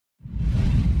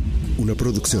una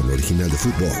producción original de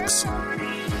Footbox.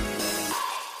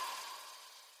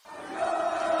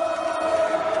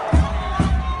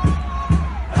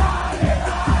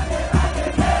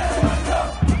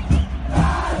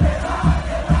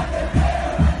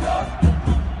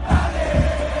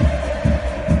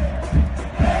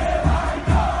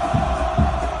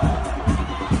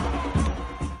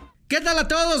 ¿Qué tal a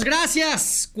todos?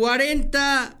 Gracias.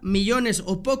 40 millones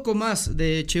o poco más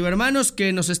de chivermanos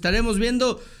que nos estaremos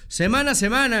viendo semana a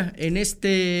semana en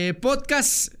este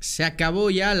podcast. Se acabó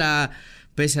ya la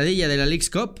pesadilla de la Leagues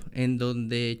Cup, en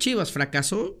donde Chivas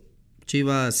fracasó.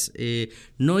 Chivas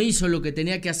no hizo lo que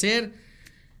tenía que hacer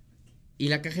y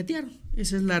la cajetearon.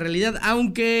 Esa es la realidad,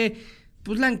 aunque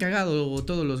pues la han cagado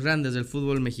todos los grandes del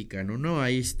fútbol mexicano, ¿no?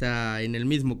 Ahí está en el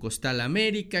mismo costal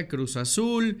América, Cruz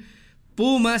Azul,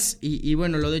 Pumas y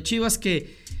bueno, lo de Chivas,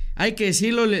 que hay que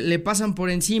decirlo, le pasan por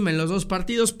encima en los dos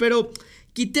partidos, pero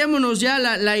quitémonos ya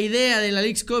la idea de la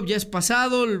Leagues Cup, ya es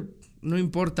pasado, no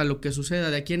importa lo que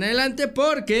suceda de aquí en adelante,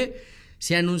 porque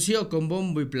se anunció con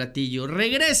bombo y platillo,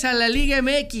 regresa a la Liga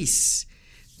MX,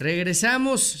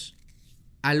 regresamos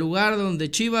al lugar donde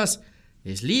Chivas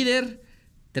es líder,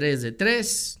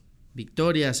 3-3,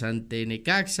 victorias ante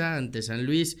Necaxa, ante San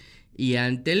Luis y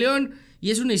ante León. Y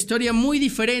es una historia muy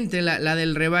diferente la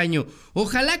del rebaño.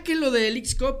 Ojalá que lo de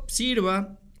Leagues Cup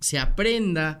sirva, se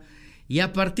aprenda y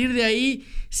a partir de ahí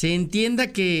se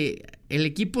entienda que el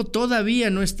equipo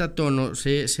todavía no está a tono.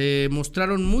 Se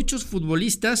mostraron muchos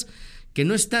futbolistas que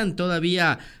no están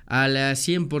todavía al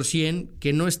 100%,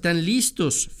 que no están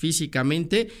listos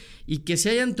físicamente y que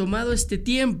se hayan tomado este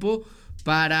tiempo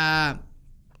para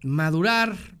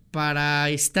madurar, para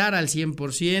estar al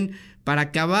 100%, para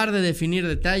acabar de definir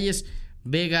detalles.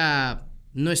 Vega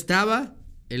no estaba,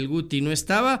 el Guti no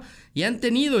estaba y han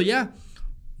tenido ya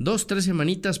 2-3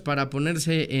 semanitas para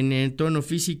ponerse en el tono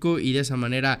físico y de esa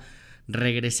manera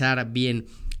regresar bien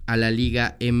a la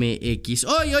Liga MX.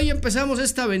 Hoy empezamos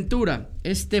esta aventura,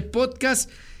 este podcast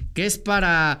que es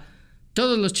para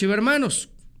todos los chivermanos.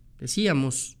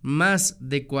 Decíamos, más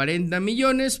de 40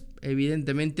 millones,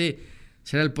 evidentemente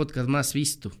será el podcast más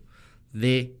visto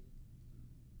de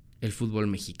el fútbol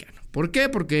mexicano. ¿Por qué?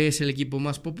 Porque es el equipo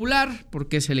más popular,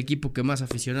 porque es el equipo que más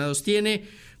aficionados tiene,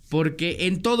 porque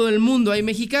en todo el mundo hay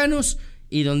mexicanos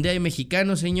y donde hay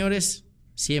mexicanos, señores,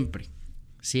 siempre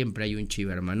hay un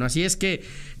chivermano. Así es que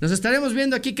nos estaremos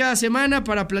viendo aquí cada semana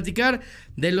para platicar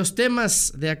de los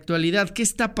temas de actualidad, qué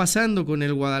está pasando con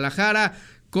el Guadalajara,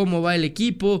 cómo va el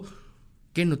equipo,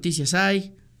 qué noticias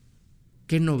hay,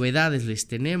 qué novedades les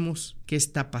tenemos, qué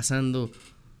está pasando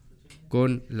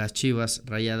con las Chivas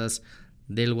Rayadas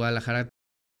del Guadalajara.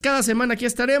 Cada semana aquí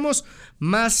estaremos,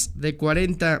 más de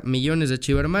 40 millones de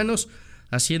chivermanos,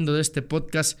 haciendo de este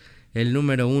podcast el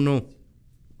número 1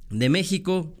 de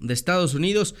México, de Estados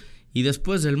Unidos y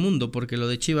después del mundo, porque lo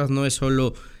de Chivas no es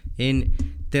solo en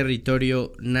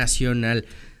territorio nacional.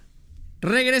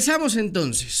 Regresamos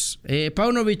entonces.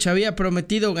 Paunovic había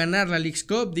prometido ganar la Leagues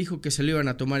Cup, dijo que se lo iban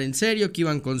a tomar en serio, que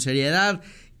iban con seriedad,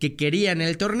 que querían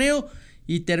el torneo.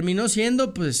 Y terminó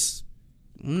siendo pues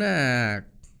una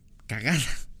cagada,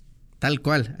 tal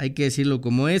cual, hay que decirlo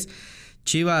como es.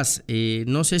 Chivas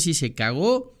no sé si se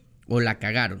cagó o la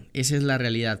cagaron, esa es la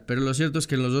realidad, pero lo cierto es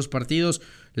que en los dos partidos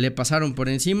le pasaron por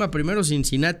encima. Primero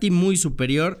Cincinnati, muy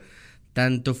superior,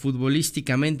 tanto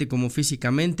futbolísticamente como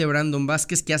físicamente. Brandon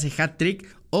Vázquez, que hace hat-trick,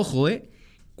 ojo,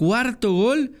 cuarto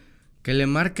gol que le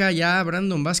marca ya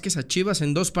Brandon Vázquez a Chivas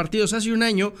en dos partidos. Hace un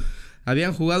año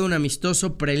habían jugado un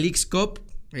amistoso pre-Leagues Cup,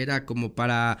 era como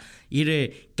para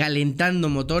ir calentando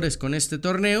motores con este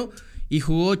torneo, y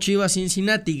jugó Chivas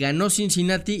Cincinnati, ganó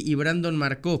Cincinnati y Brandon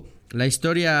marcó. La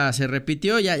historia se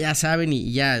repitió, ya saben,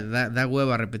 y ya da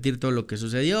hueva repetir todo lo que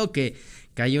sucedió, que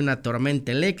cayó una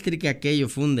tormenta eléctrica, aquello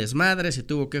fue un desmadre, se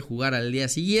tuvo que jugar al día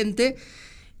siguiente.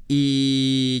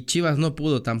 Y Chivas no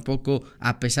pudo tampoco,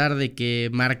 a pesar de que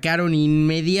marcaron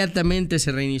inmediatamente,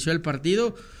 se reinició el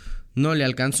partido. No le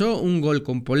alcanzó, un gol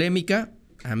con polémica.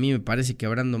 A mí me parece que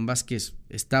Brandon Vázquez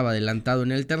estaba adelantado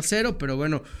en el tercero, pero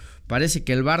bueno, parece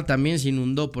que el VAR también se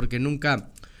inundó porque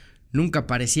nunca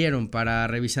aparecieron para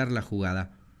revisar la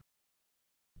jugada.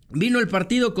 Vino el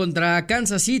partido contra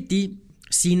Kansas City,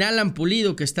 sin Alan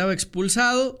Pulido, que estaba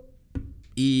expulsado,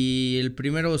 y el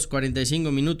primeros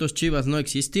 45 minutos Chivas no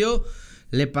existió,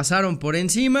 le pasaron por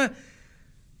encima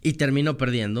y terminó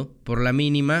perdiendo por la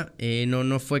mínima.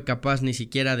 No fue capaz ni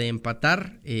siquiera de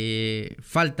empatar.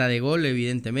 Falta de gol,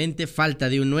 evidentemente, falta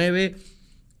de un 9.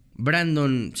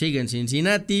 Brandon sigue en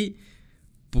Cincinnati,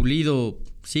 Pulido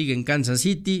sigue en Kansas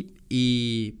City,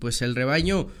 y pues el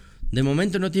rebaño de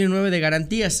momento no tiene 9 de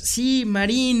garantías. Sí,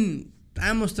 Marín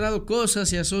ha mostrado cosas,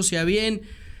 se asocia bien,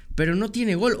 pero no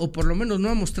tiene gol, o por lo menos no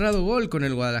ha mostrado gol con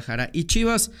el Guadalajara. Y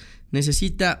Chivas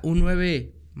necesita un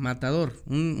 9 matador,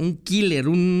 un killer,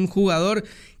 un jugador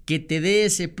que te dé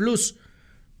ese plus.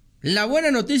 La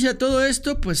buena noticia de todo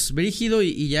esto, pues Brígido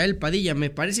y Yael Padilla, me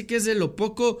parece que es de lo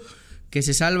poco que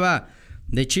se salva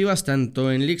de Chivas,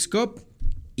 tanto en Leagues Cup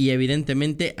y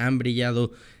evidentemente han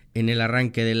brillado en el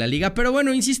arranque de la liga. Pero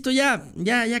bueno, insisto, ya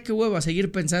que huevo a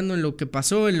seguir pensando en lo que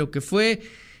pasó, en lo que fue,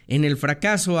 en el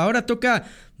fracaso. Ahora toca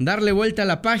darle vuelta a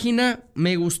la página.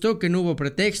 Me gustó que no hubo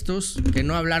pretextos, que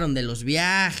no hablaron de los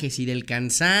viajes y del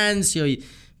cansancio,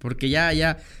 porque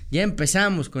ya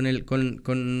empezamos con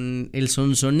el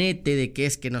sonsonete de que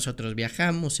es que nosotros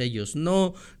viajamos, ellos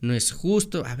no es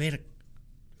justo. A ver,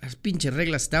 las pinches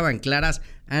reglas estaban claras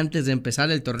antes de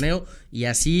empezar el torneo y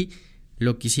así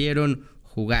lo quisieron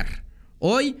jugar.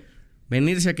 Hoy,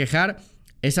 venirse a quejar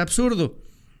es absurdo.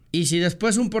 Y si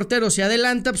después un portero se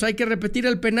adelanta, pues hay que repetir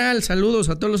el penal. Saludos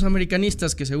a todos los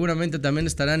americanistas que seguramente también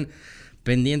estarán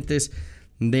pendientes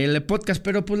del podcast.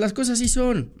 Pero pues las cosas sí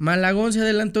son. Malagón se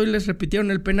adelantó y les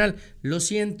repitieron el penal. Lo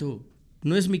siento,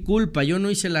 no es mi culpa. Yo no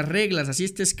hice las reglas, así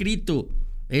está escrito.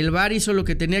 El VAR hizo lo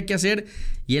que tenía que hacer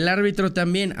y el árbitro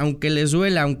también, aunque les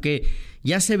duela, aunque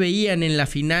ya se veían en la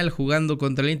final jugando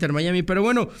contra el Inter Miami. Pero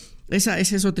bueno, esa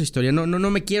es otra historia. No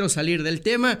me quiero salir del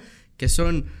tema, que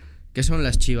son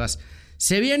las Chivas.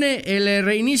 Se viene el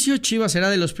reinicio. Chivas será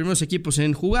de los primeros equipos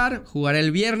en jugar. Jugará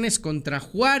el viernes contra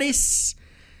Juárez.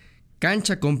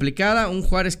 Cancha complicada. Un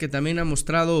Juárez que también ha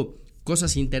mostrado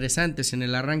cosas interesantes en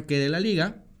el arranque de la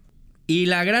liga. Y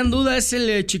la gran duda es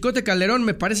el Chicote Calderón.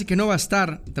 Me parece que no va a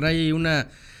estar. Trae una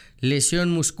lesión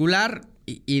muscular.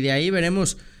 Y de ahí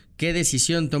veremos qué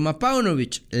decisión toma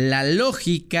Paunovic. La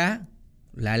lógica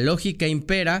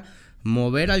impera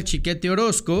mover al Chiquete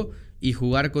Orozco y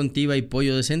jugar con Tiva y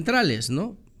Pollo de centrales,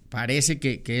 ¿no? Parece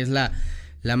que es la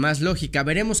más lógica.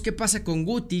 Veremos qué pasa con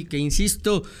Guti, que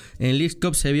insisto, en Leagues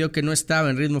Cup se vio que no estaba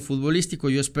en ritmo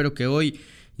futbolístico. Yo espero que hoy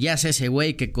ya sea ese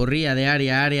güey que corría de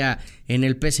área a área en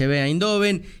el PSV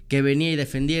Eindhoven, que venía y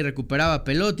defendía y recuperaba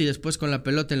pelota y después con la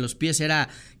pelota en los pies era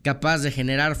capaz de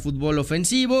generar fútbol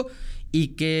ofensivo y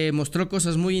que mostró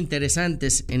cosas muy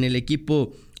interesantes en el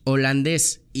equipo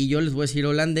holandés. Y yo les voy a decir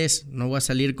holandés, no voy a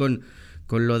salir con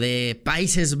lo de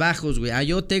Países Bajos, güey.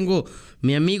 Yo tengo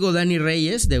mi amigo Dani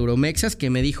Reyes de Euromexas que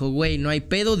me dijo, güey, no hay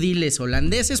pedo, diles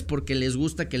holandeses porque les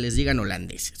gusta que les digan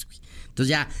holandeses, güey. Entonces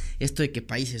ya, esto de que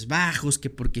Países Bajos, que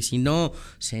porque si no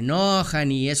se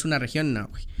enojan y es una región, no,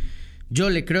 güey. Yo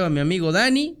le creo a mi amigo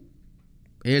Dani,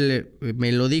 él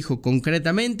me lo dijo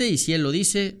concretamente y si él lo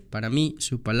dice, para mí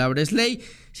su palabra es ley.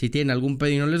 Si tienen algún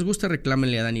pedo y no les gusta,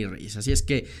 reclámenle a Dani Reyes. Así es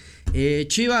que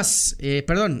Chivas,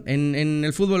 en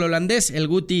el fútbol holandés, el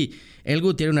Guti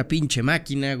era una pinche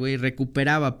máquina, güey,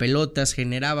 recuperaba pelotas,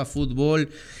 generaba fútbol,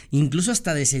 incluso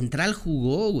hasta de central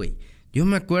jugó, güey. Yo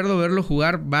me acuerdo verlo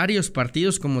jugar varios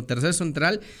partidos como tercer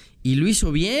central y lo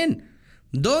hizo bien.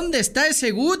 ¿Dónde está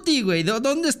ese Guti, güey?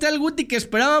 ¿Dónde está el Guti que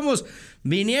esperábamos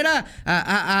viniera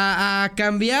a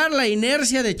cambiar la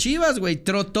inercia de Chivas, güey?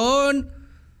 Trotón,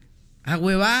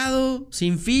 ahuevado,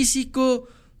 sin físico,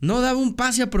 no daba un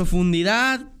pase a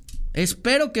profundidad.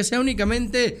 Espero que sea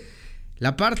únicamente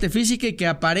la parte física y que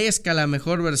aparezca la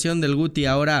mejor versión del Guti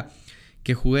ahora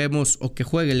que juguemos o que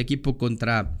juegue el equipo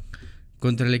contra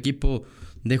el equipo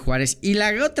de Juárez. Y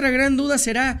la otra gran duda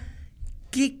será,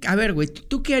 a ver, güey,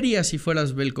 ¿tú qué harías si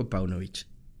fueras Veljko Paunovic?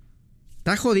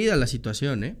 Está jodida la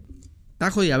situación, ¿eh? Está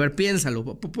jodida. A ver,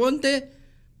 piénsalo. Ponte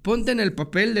en el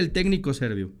papel del técnico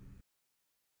serbio.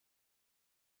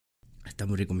 Está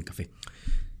muy rico mi café.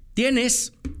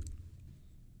 Tienes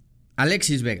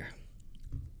Alexis Vega,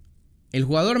 el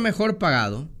jugador mejor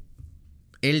pagado,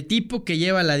 el tipo que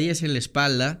lleva la 10 en la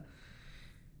espalda,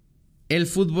 el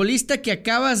futbolista que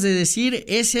acabas de decir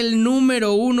es el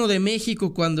número 1 de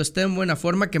México cuando está en buena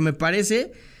forma, que me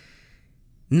parece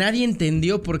nadie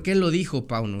entendió por qué lo dijo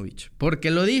Paunovic.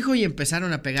 Porque lo dijo y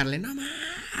empezaron a pegarle. No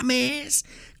mames,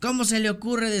 ¿cómo se le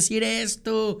ocurre decir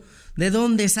esto? ¿De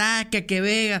dónde saca que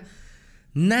Vega?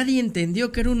 Nadie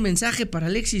entendió que era un mensaje para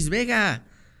Alexis Vega.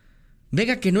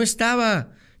 Vega que no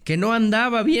estaba, que no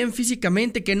andaba bien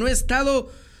físicamente, que no ha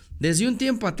estado desde un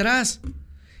tiempo atrás.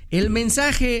 El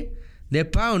mensaje de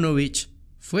Paunovic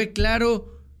fue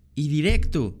claro y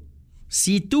directo.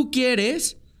 Si tú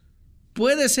quieres,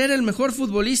 puedes ser el mejor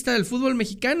futbolista del fútbol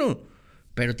mexicano,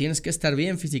 pero tienes que estar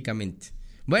bien físicamente.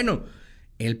 Bueno,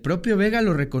 el propio Vega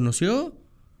lo reconoció,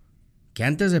 que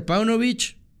antes de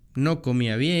Paunovic no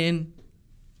comía bien,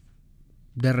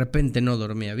 de repente no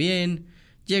dormía bien,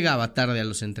 llegaba tarde a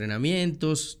los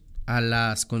entrenamientos, a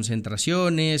las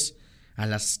concentraciones, a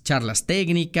las charlas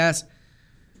técnicas.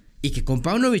 Y que con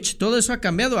Paunovic todo eso ha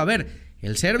cambiado. A ver,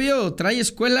 el serbio trae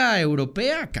escuela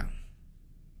europea acá.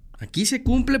 Aquí se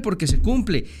cumple porque se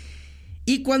cumple.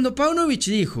 Y cuando Paunovic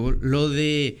dijo lo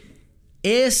de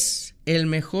es el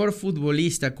mejor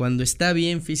futbolista cuando está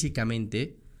bien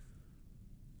físicamente,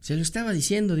 se lo estaba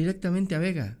diciendo directamente a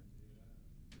Vega.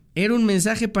 Era un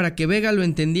mensaje para que Vega lo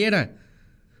entendiera.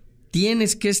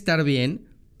 Tienes que estar bien,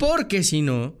 porque si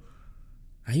no,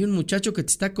 hay un muchacho que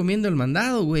te está comiendo el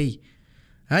mandado, güey.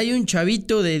 Hay un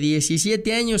chavito de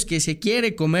 17 años que se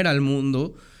quiere comer al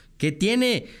mundo, que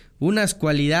tiene unas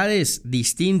cualidades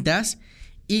distintas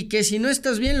y que si no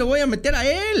estás bien lo voy a meter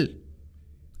a él.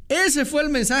 Ese fue el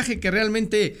mensaje que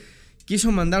realmente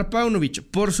quiso mandar Paunovic.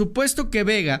 Por supuesto que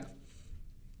Vega,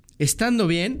 estando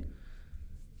bien,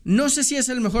 no sé si es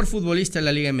el mejor futbolista de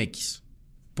la Liga MX,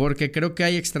 porque creo que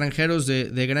hay extranjeros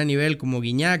de gran nivel como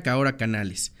Guiñac, ahora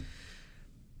Canales.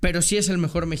 Pero sí es el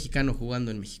mejor mexicano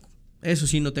jugando en México. Eso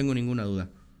sí, no tengo ninguna duda.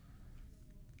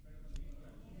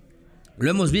 Lo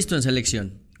hemos visto en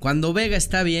selección. Cuando Vega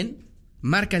está bien,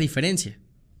 marca diferencia.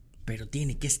 Pero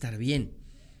tiene que estar bien.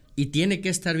 Y tiene que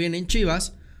estar bien en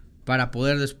Chivas para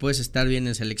poder después estar bien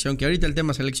en selección. Que ahorita el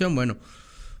tema selección, bueno,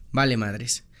 vale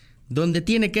madres. Donde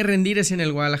tiene que rendir es en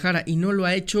el Guadalajara. Y no lo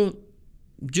ha hecho,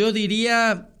 yo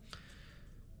diría,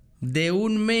 de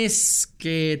un mes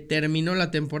que terminó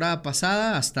la temporada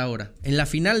pasada hasta ahora. En la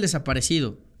final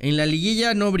desaparecido. En la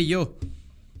liguilla no brilló.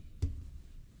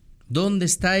 ¿Dónde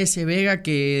está ese Vega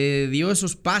que dio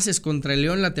esos pases contra el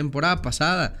León la temporada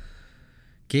pasada?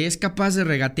 Que es capaz de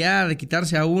regatear, de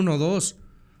quitarse a uno o dos,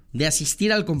 de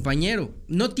asistir al compañero.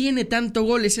 No tiene tanto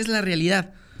gol, esa es la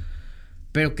realidad.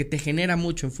 Pero que te genera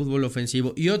mucho en fútbol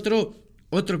ofensivo. Y otro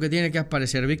que tiene que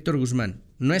aparecer, Víctor Guzmán.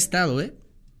 No ha estado,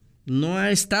 No ha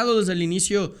estado desde el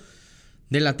inicio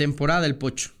de la temporada el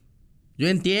Pocho. Yo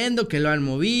entiendo que lo han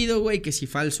movido, güey, que si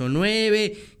falso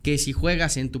 9, que si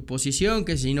juegas en tu posición,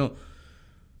 que si no.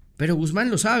 Pero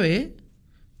Guzmán lo sabe,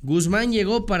 Guzmán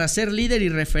llegó para ser líder y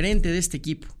referente de este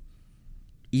equipo.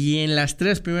 Y en las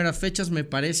 3 primeras fechas me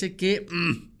parece que...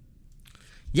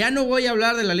 Ya no voy a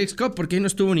hablar de la Leagues Cup porque ahí no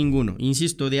estuvo ninguno.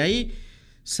 Insisto, de ahí,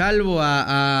 salvo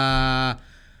a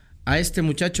este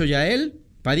muchacho Yael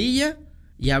Padilla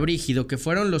y a Brígido, que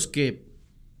fueron los que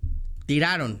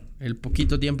tiraron el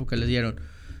poquito tiempo que les dieron.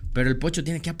 Pero el Pocho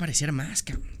tiene que aparecer más,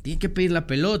 cabrón. Tiene que pedir la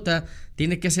pelota,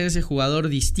 tiene que ser ese jugador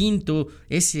distinto,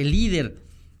 ese líder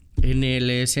en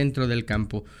el centro del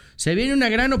campo. Se viene una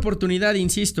gran oportunidad,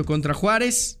 insisto, contra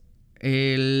Juárez.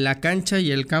 La cancha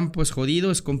y el campo es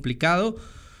jodido, es complicado,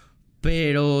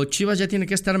 pero Chivas ya tiene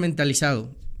que estar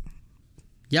mentalizado.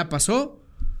 Ya pasó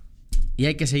y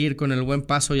hay que seguir con el buen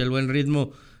paso y el buen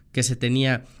ritmo que se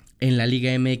tenía en la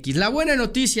Liga MX. La buena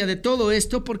noticia de todo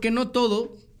esto, porque no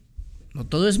todo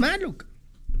es malo.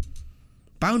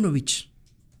 Paunovic.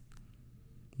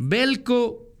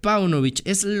 Veljko Paunovic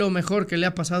es lo mejor que le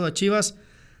ha pasado a Chivas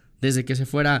desde que se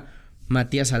fuera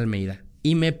Matías Almeida.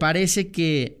 Y me parece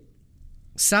que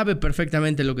sabe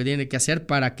perfectamente lo que tiene que hacer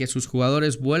para que sus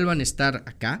jugadores vuelvan a estar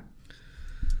acá.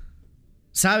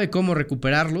 Sabe cómo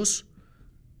recuperarlos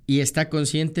y está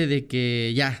consciente de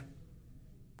que ya,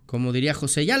 como diría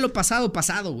José, ya lo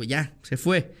pasado, güey, ya, se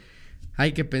fue.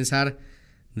 Hay que pensar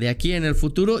de aquí en el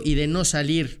futuro y de no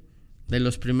salir de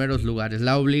los primeros lugares.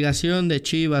 La obligación de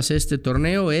Chivas este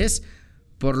torneo es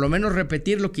por lo menos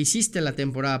repetir lo que hiciste la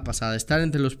temporada pasada, estar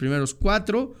entre los primeros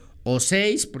 4 o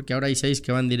 6, porque ahora hay 6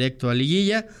 que van directo a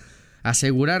liguilla,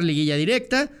 asegurar liguilla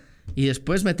directa y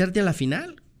después meterte a la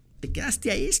final. Te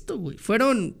quedaste a esto, güey.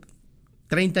 Fueron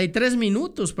 33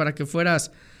 minutos para que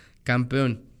fueras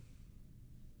campeón.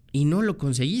 Y no lo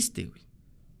conseguiste, güey.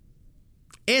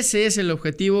 Ese es el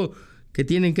objetivo que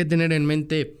tienen que tener en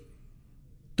mente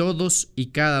todos y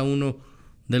cada uno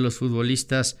de los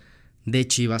futbolistas de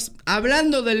Chivas.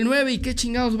 Hablando del 9 y qué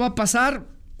chingados va a pasar,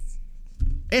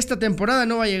 esta temporada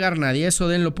no va a llegar nadie, eso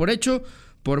denlo por hecho.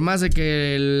 Por más de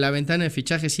que la ventana de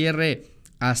fichaje cierre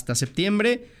hasta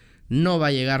septiembre, no va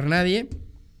a llegar nadie.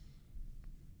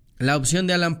 La opción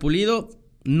de Alan Pulido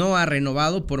no ha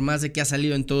renovado, por más de que ha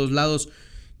salido en todos lados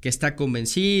que está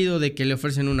convencido, de que le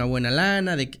ofrecen una buena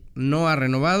lana, de que no ha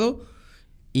renovado.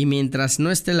 Y mientras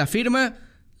no esté la firma,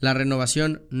 la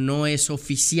renovación no es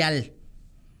oficial.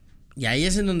 Y ahí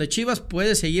es en donde Chivas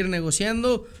puede seguir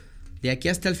negociando de aquí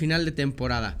hasta el final de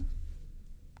temporada.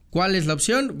 ¿Cuál es la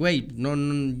opción? Güey, no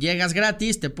llegas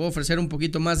gratis, te puedo ofrecer un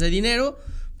poquito más de dinero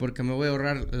porque me voy a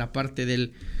ahorrar la parte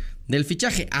del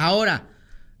fichaje. Ahora,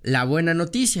 la buena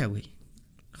noticia, güey.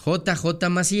 JJ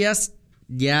Macías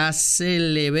ya se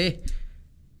le ve,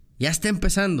 ya está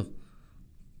empezando.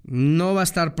 No va a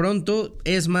estar pronto,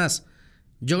 es más,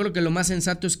 Yo creo que lo más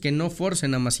sensato es que no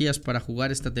forcen a Macías para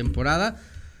jugar esta temporada,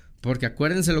 porque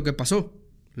acuérdense lo que pasó.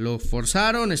 Lo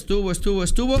forzaron, estuvo,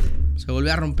 se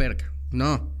volvió a romper.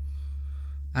 No.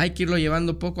 Hay que irlo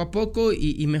llevando poco a poco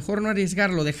y mejor no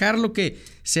arriesgarlo, dejarlo que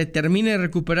se termine de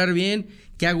recuperar bien,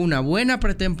 que haga una buena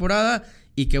pretemporada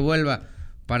y que vuelva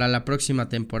para la próxima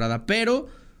temporada. Pero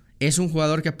es un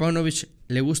jugador que a Paunovic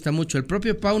le gusta mucho. El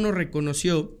propio Pauno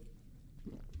reconoció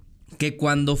que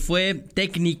cuando fue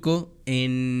técnico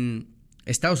en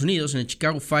Estados Unidos, en el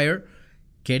Chicago Fire,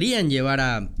 querían llevar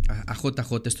a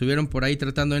JJ. Estuvieron por ahí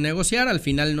tratando de negociar, al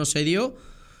final no se dio,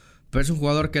 pero es un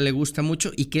jugador que le gusta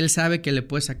mucho y que él sabe que le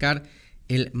puede sacar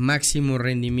el máximo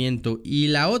rendimiento. Y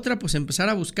la otra, pues empezar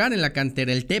a buscar en la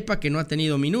cantera. El Tepa, que no ha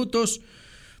tenido minutos,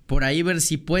 por ahí ver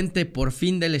si Puente por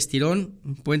fin del estirón,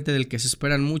 un Puente del que se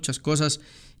esperan muchas cosas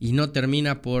y no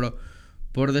termina por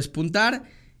despuntar.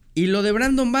 Y lo de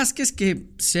Brandon Vázquez, que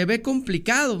se ve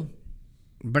complicado.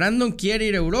 Brandon quiere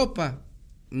ir a Europa.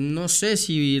 No sé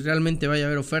si realmente vaya a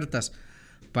haber ofertas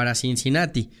para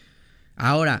Cincinnati.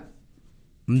 Ahora,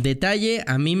 detalle,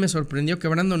 a mí me sorprendió que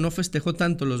Brandon no festejó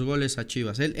tanto los goles a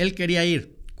Chivas. Él quería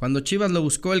ir. Cuando Chivas lo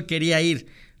buscó, él quería ir.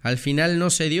 Al final no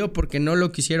se dio porque no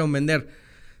lo quisieron vender.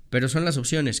 Pero son las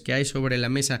opciones que hay sobre la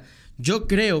mesa. Yo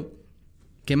creo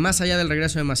que más allá del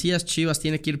regreso de Macías, Chivas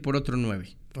tiene que ir por otro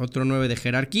 9. Otro 9 de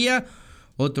jerarquía,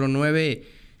 otro 9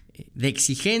 de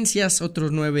exigencias,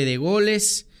 otro 9 de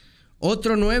goles,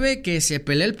 otro 9 que se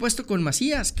pelee el puesto con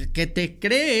Macías, que te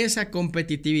cree esa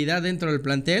competitividad dentro del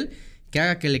plantel, que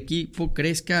haga que el equipo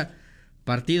crezca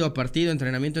partido a partido,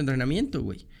 entrenamiento a entrenamiento,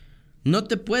 güey. No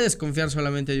te puedes confiar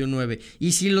solamente de un 9.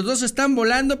 Y si los dos están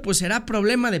volando, pues será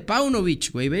problema de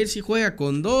Paunovic, güey. Ver si juega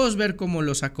con dos, ver cómo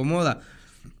los acomoda.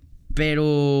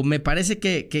 Pero me parece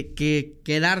que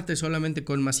quedarte solamente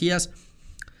con Macías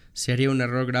sería un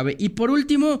error grave. Y por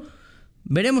último,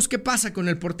 veremos qué pasa con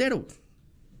el portero.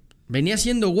 Venía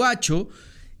siendo Guacho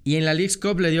y en la Leagues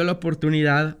Cup le dio la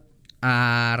oportunidad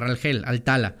a Rangel, al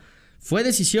Tala. Fue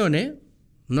decisión, ¿eh?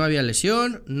 No había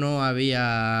lesión, no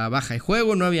había baja de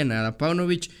juego, no había nada.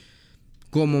 Paunovic,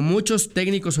 como muchos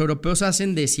técnicos europeos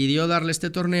hacen, decidió darle este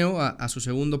torneo a su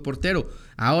segundo portero.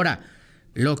 Ahora,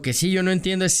 lo que sí yo no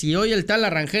entiendo es si hoy el Tala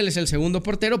Rangel es el segundo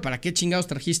portero, ¿para qué chingados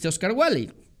trajiste a Oscar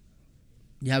Wally?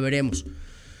 Ya veremos.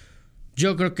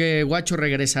 Yo creo que Guacho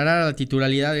regresará a la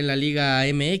titularidad en la Liga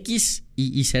MX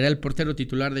y será el portero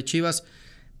titular de Chivas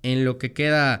en lo que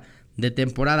queda de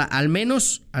temporada. Al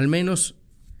menos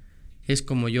es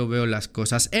como yo veo las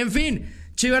cosas. En fin,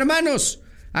 chivermanos,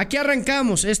 aquí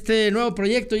arrancamos este nuevo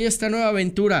proyecto y esta nueva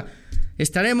aventura.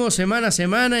 Estaremos semana a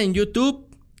semana en YouTube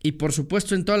y por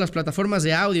supuesto en todas las plataformas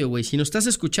de audio, güey. Si nos estás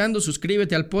escuchando,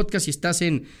 suscríbete al podcast. Si estás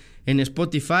en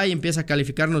Spotify, empieza a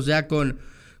calificarnos ya con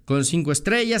 5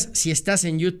 estrellas. Si estás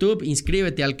en YouTube,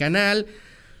 inscríbete al canal.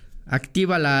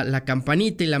 Activa la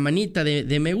campanita y la manita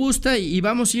de me gusta y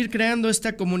vamos a ir creando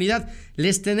esta comunidad.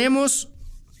 Les tenemos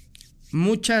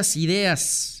muchas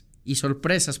ideas y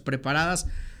sorpresas preparadas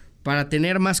para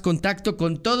tener más contacto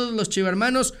con todos los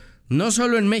chivermanos, no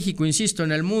solo en México, insisto,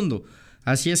 en el mundo.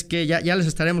 Así es que ya les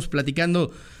estaremos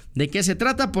platicando de qué se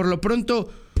trata. Por lo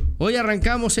pronto, hoy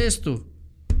arrancamos esto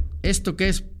que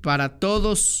es para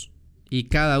todos y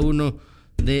cada uno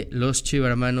de los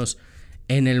chivermanos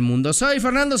en el mundo. Soy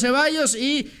Fernando Ceballos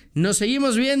y nos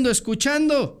seguimos viendo,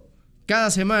 escuchando cada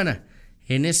semana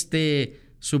en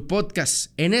su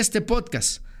podcast, en este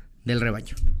podcast del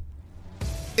rebaño.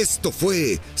 Esto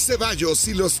fue Ceballos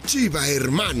y los Chiva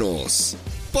Hermanos,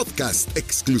 podcast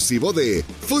exclusivo de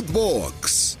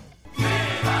Footbox.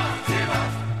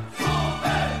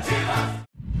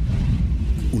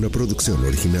 Una producción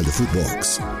original de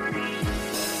Footbox.